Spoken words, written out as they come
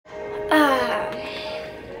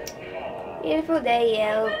Beautiful day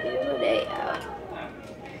out. Beautiful day out.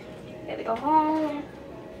 Gotta go home.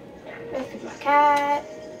 Go see my cat.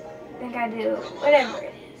 Then gotta do whatever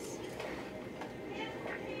it is.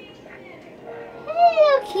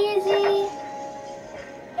 Hello, Kizzy.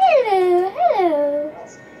 Hello, hello.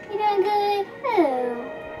 You doing good? Hello.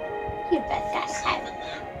 You're the best guy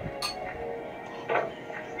ever.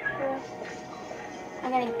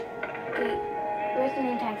 I'm gonna get, where's the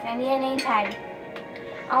name tag? I need a name tag.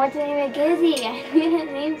 I want to name it Gizzy. I need a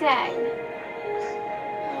name tag.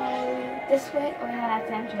 This way? Oh no, that's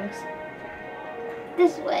the entrance.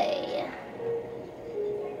 This way.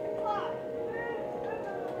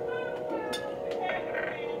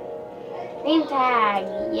 Name tag.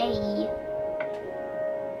 Yay.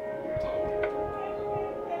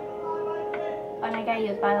 Oh, and I gotta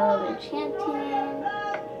use Bottle of Enchanting.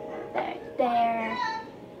 There.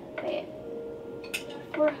 Wait.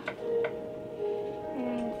 4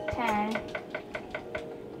 and 10.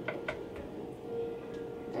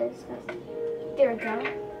 There we go.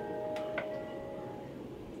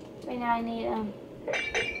 Right now I need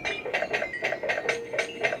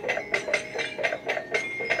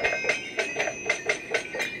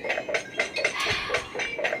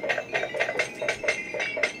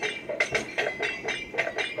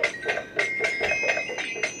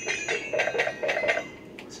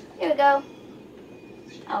here we go.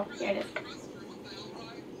 Oh, here it is.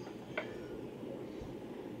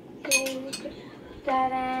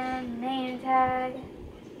 That in, name tag.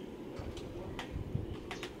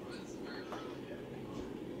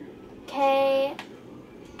 K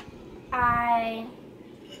I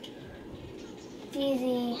D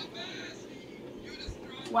Z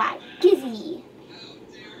Y. Gizzy.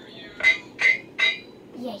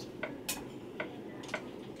 Yay.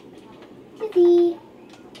 Gizzy.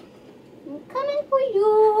 I'm coming for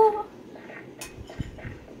you.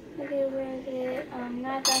 Okay, where is it?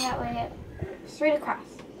 Not going that way yet. Straight across.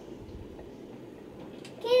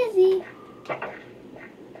 Gizzy.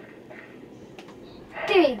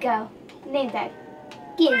 There you go. Name tag.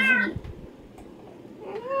 Gizzy.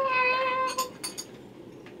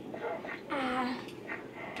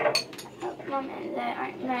 Oh, Mom and Dad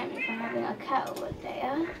aren't mad at me for having a cat over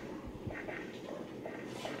there.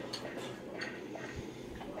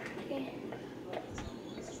 Okay.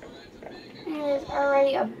 There's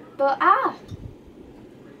already a boat. Ah!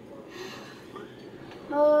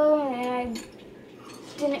 Oh, man, I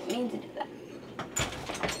didn't mean to do that.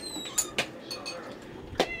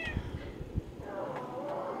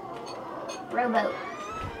 Rowboat.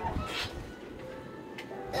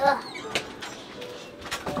 Ugh.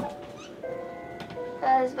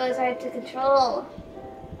 This boat's hard to control.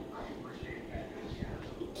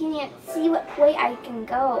 You can't see what way I can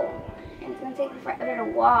go. And it's gonna take me forever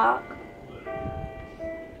to walk.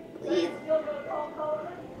 Please.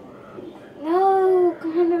 No,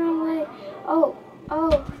 going the wrong way. Oh.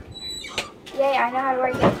 Yay, I know how to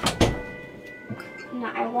work it. No,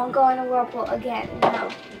 I won't go in a whirlpool again. No.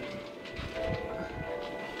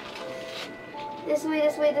 This way.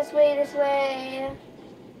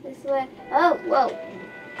 Oh, whoa.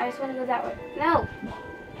 I just want to go that way. No.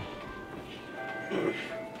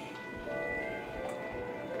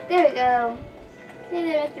 There we go. Hey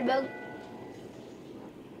there, Mr. Boat.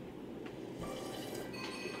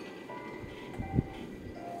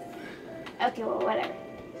 Okay, well, whatever.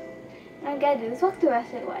 I gotta do this. Walk the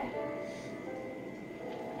rest of the way.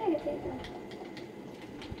 I gotta take them.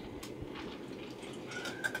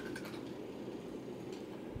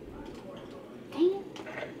 Dang it.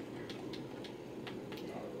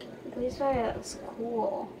 The police fire, that was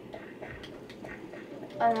cool.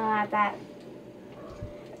 Oh, no, not that.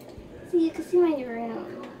 See, you can see my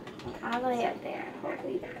room. I'm all the way up there.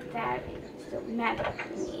 Hopefully, Dad is still mad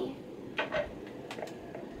at me.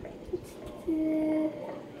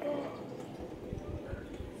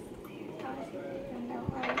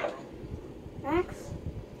 Max?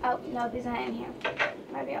 Oh, no, he's not in here.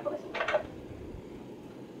 Maybe I was.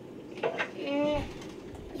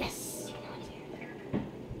 Yes!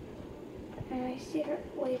 And my secret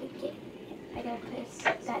way to get it. I gotta place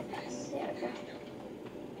that down. There we go.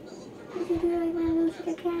 This is really want to lose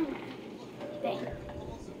the camera. Dang.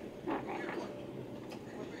 Not right now.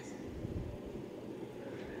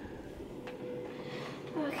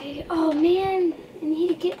 Okay, oh man, I need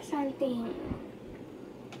to get something.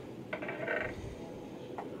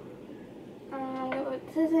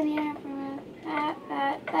 What's this in here?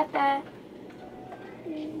 That.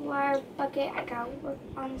 Wire bucket, I gotta work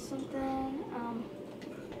on something.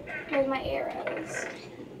 Where's my arrows?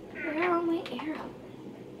 Where are my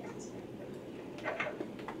arrows?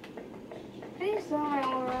 I just saw my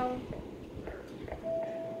own room.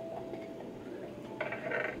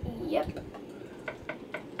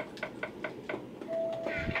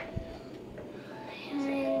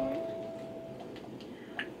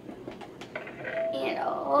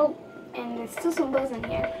 Oh, and there's still some bows in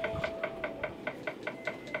here.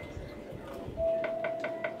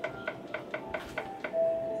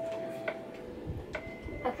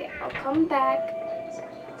 Okay, I'll come back.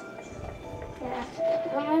 Yeah,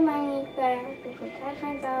 put my money back before Dad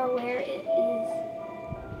finds out where it is.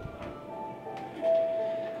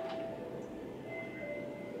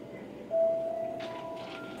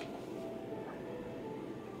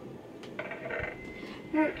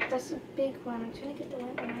 No, that's a big one. I'm trying to get the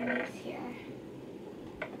one on my knees here.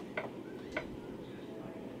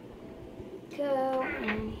 Go,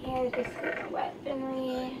 and here's just the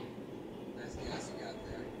weaponry.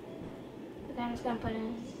 Okay, I'm just gonna put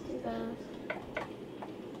in two bows.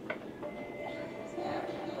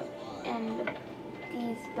 And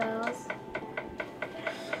these bows.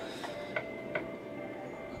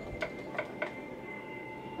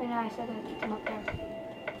 Wait, no, I still gotta keep them up there.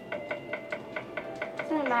 It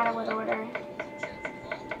doesn't matter what order.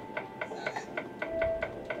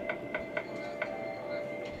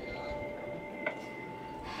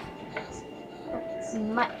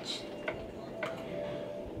 Much.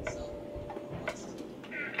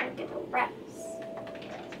 Gotta get the wraps.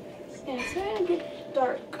 Yeah, it's starting to get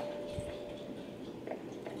dark.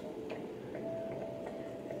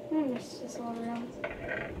 I miss this little room.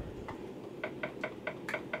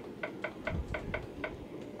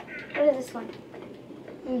 What is this one?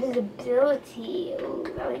 Invisibility.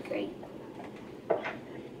 Ooh, that would be great.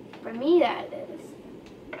 For me, that is.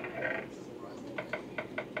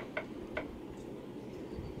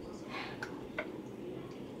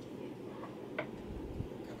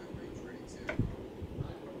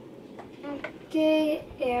 Okay,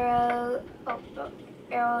 arrows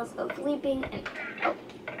of leaping and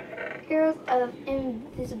arrows of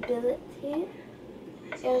invisibility,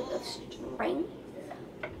 arrows of strength,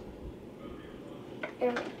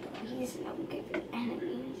 arrows of poison that will give an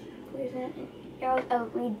enemy poison, and arrows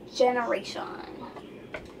of regeneration.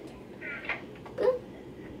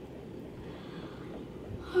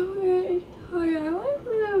 Alright, I want to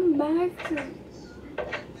put a max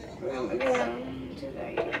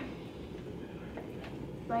today.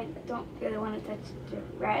 But I don't really want to touch the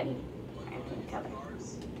red and pink color.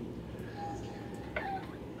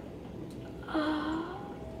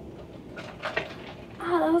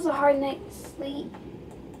 That was a hard night's sleep.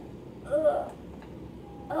 Do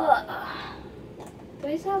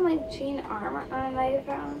I still have my chain armor on that I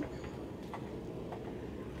found?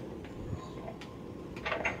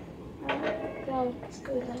 Don't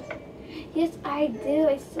screw this. Yes, I do.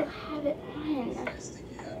 I still have it on.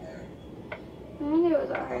 I wonder it was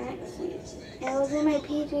a hard night's sleep. It was in my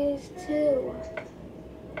PJs too.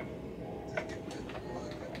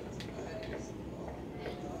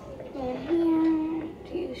 And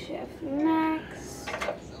here, do Chef Max.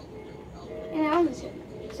 And I was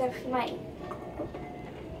Chef Mike.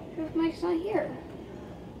 Chef Mike's not here.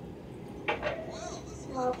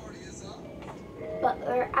 Well,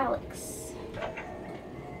 Butler Alex.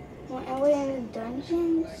 Well, are we in the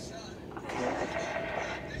dungeons?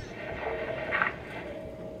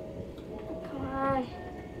 Come on.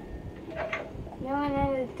 No one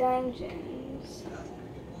in the dungeons.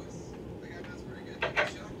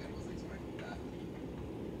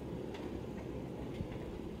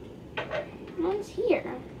 No one's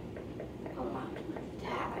here. Come on,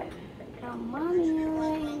 Dad. No, Mommy, you're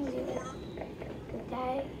lying.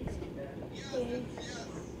 Dad is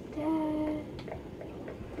Dad.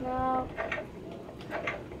 No.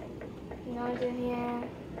 No one's in here.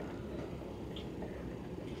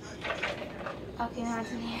 Okay, no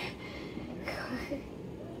one's in here.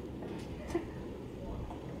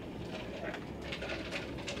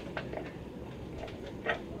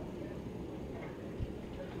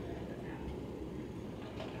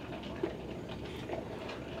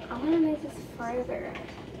 I want to make this further.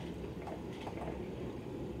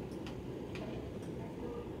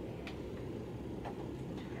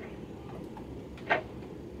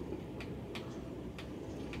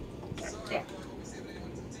 There.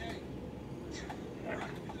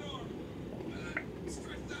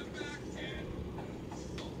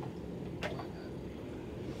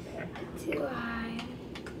 Too high.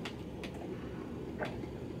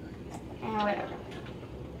 And whatever.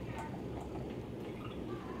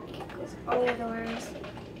 Close all the doors.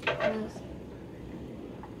 Close.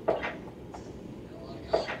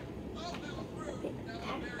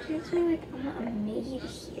 That feels me like I'm a maid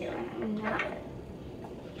here and I'm not.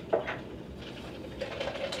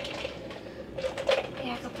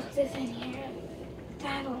 Yeah, I can put this in here.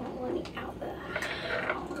 Dad won't let me out the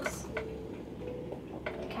house.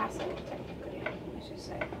 Castle, technically, I should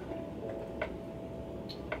say.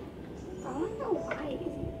 I don't know why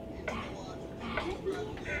he's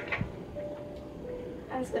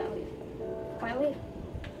I'm just gonna leave. Can I leave?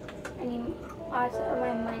 I need lots of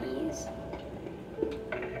my monies.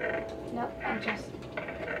 Nope, I'm gonna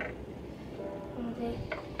take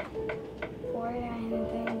 4 diamond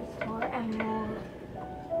things, 4 emeralds.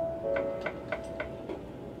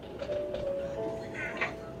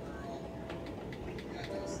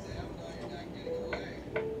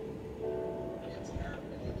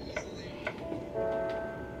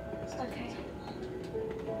 Okay.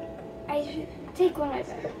 I should take one of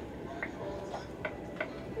them.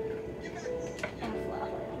 And a flower.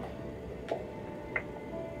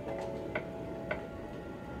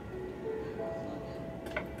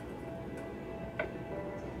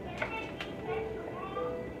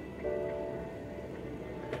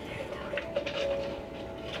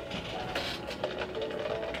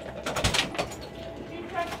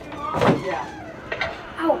 Yeah.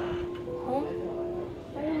 Ow! Huh?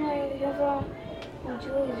 Why didn't I have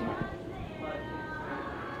Julie's one?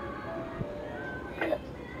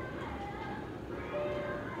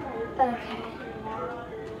 Okay.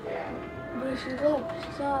 But she left.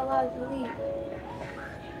 She's not allowed to leave.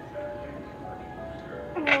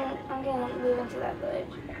 I'm gonna move into that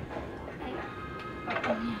village.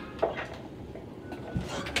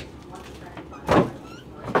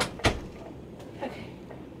 Okay.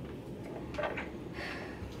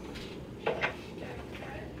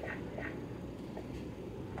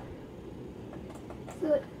 So,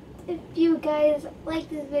 if you guys like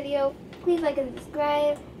this video, please like and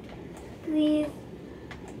subscribe. Please.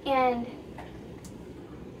 And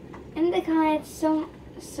in the comments,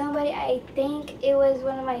 somebody, I think it was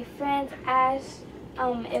one of my friends, asked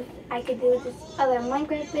if I could do this other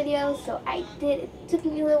Minecraft video. So I did. It took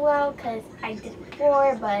me a little while because I did it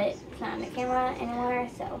before, but it's not on the camera anymore.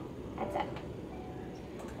 So that's it.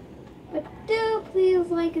 But do please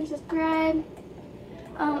like and subscribe.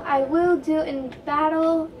 I will do in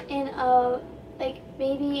battle in like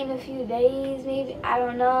maybe in a few days, maybe, I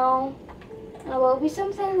don't know. Well, it'll be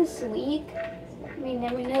sometime this week. We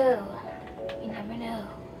never know. We never know.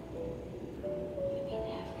 We never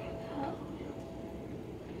know.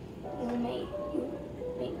 You may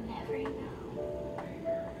never know.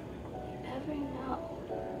 You never know.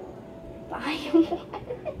 Bye.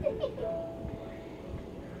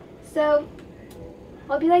 So,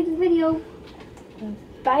 hope you like this video.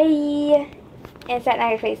 Bye. And set on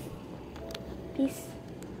your face. Peace.